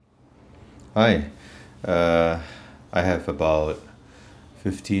Hi. Uh, I have about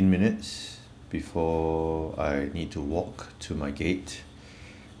 15 minutes before I need to walk to my gate.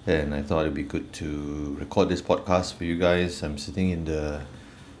 And I thought it'd be good to record this podcast for you guys. I'm sitting in the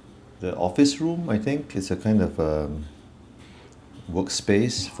office room, I think. It's a kind of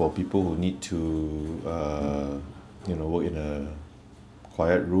workspace for people who need to, work in a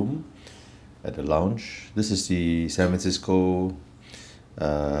quiet room at the lounge. This is the San Francisco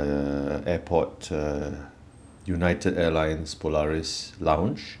airport United Airlines Polaris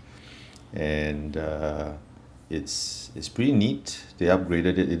lounge, and it's pretty neat. They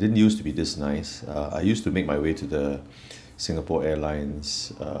upgraded it. It didn't used to be this nice. I used to make my way to the Singapore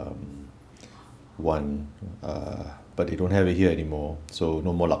Airlines one, but they don't have it here anymore. So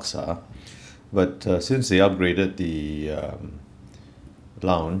no more laksa. But since they upgraded the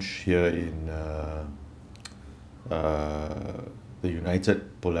lounge here in the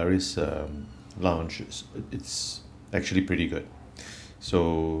United Polaris lounge, it's actually pretty good.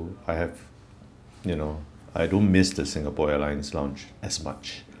 So I have, you know, I don't miss the Singapore Airlines lounge as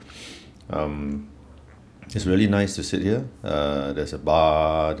much. Um, it's really nice to sit here. There's a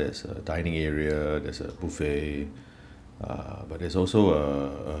bar, there's a dining area, there's a buffet, but there's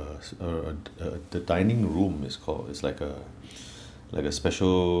also the dining room is called. It's like a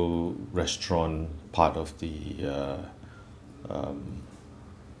special restaurant part of the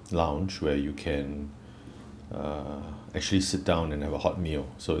lounge where you can actually sit down and have a hot meal.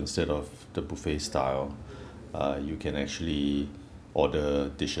 So instead of the buffet style, you can actually order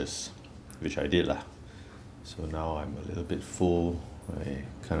dishes, which I did lah. So now I'm a little bit full. I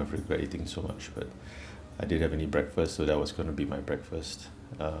kind of regret eating so much, but I didn't have any breakfast, so that was going to be my breakfast.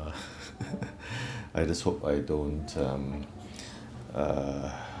 Uh, I just hope I don't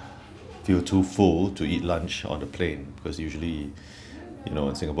uh, feel too full to eat lunch on the plane, because usually,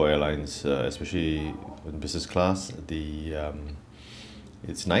 on Singapore Airlines, especially in business class, the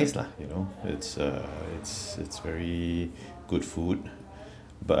it's nice lah. It's very good food.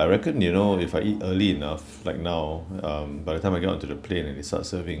 But I reckon, if I eat early enough, like now, by the time I get onto the plane and they start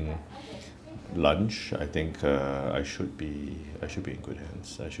serving lunch, I think I should be in good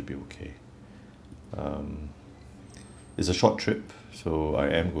hands. I should be okay. It's a short trip, so I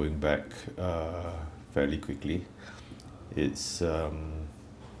am going back fairly quickly. It's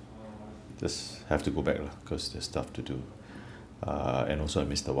just have to go back lah, because there's stuff to do. And also I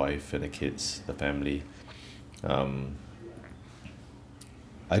miss the wife and the kids, the family. Um,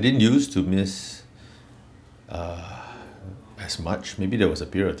 I didn't used to miss as much. Maybe there was a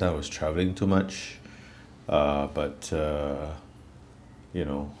period of time I was traveling too much, but you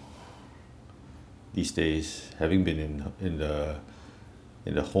know, these days, having been in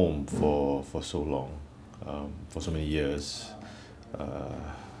the home for so long, for so many years, uh,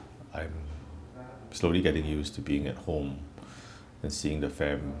 I'm slowly getting used to being at home and seeing the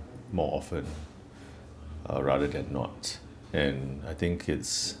fam more often, rather than not. And I think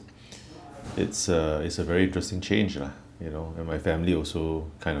it's a very interesting change lah. And my family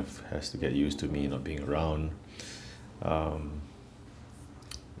also kind of has to get used to me not being around. Um,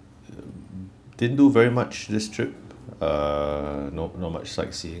 didn't do very much this trip. Not much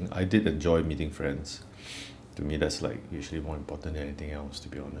sightseeing. I did enjoy meeting friends. To me, that's like usually more important than anything else, to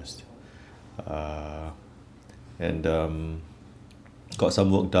be honest. Uh, and got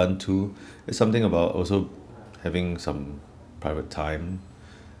some work done too. It's something about also having some private time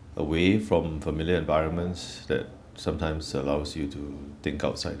away from familiar environments that sometimes allows you to think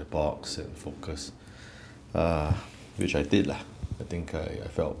outside the box and focus, uh, which I did lah. I think I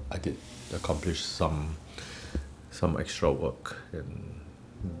felt I did accomplish some extra work and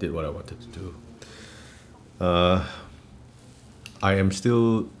did what I wanted to do. Uh, I am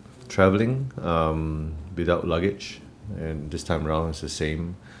still traveling without luggage, and this time around it's the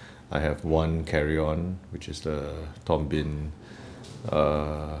same. I have one carry-on, which is the Tom Bin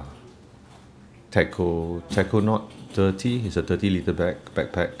uh, Taco Not 30. It's a 30-liter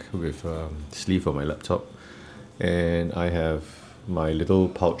backpack with sleeve for my laptop, and I have my little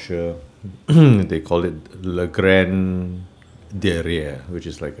pouch here. They call it Le Grand Derrière, which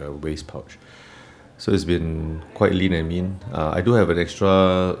is like a waist pouch. So it's been quite lean and mean. I do have an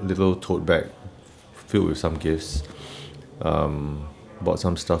extra little tote bag filled with some gifts. Bought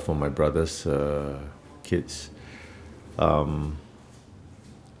some stuff for my brother's kids. But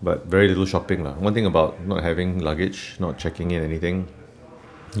very little shopping lah. One thing about not having luggage, not checking in anything,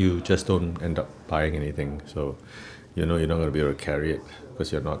 you just don't end up buying anything. So, you're not going to be able to carry it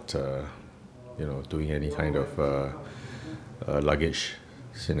because you're not, doing any kind of luggage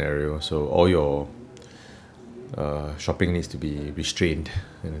scenario. So all your Shopping needs to be restrained,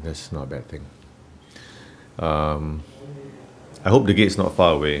 and that's not a bad thing. I hope the gate's not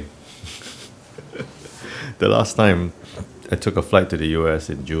far away. The last time I took a flight to the US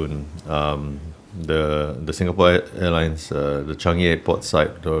in June, the Singapore Airlines, the Changi Airport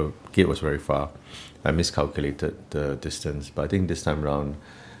site, the gate was very far. I miscalculated the distance, but I think this time around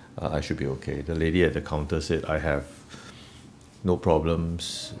I should be okay. The lady at the counter said I have no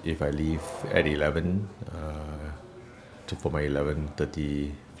problems if I leave at 11 for my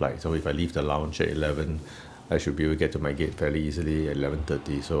 11:30 flight. So if I leave the lounge at 11, I should be able to get to my gate fairly easily at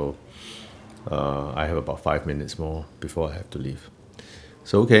 11:30. So I have about 5 minutes more before I have to leave.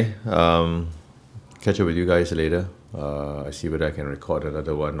 So okay, catch up with you guys later. I see whether I can record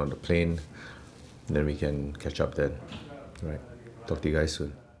another one on the plane, and then we can catch up then. All right, talk to you guys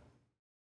soon.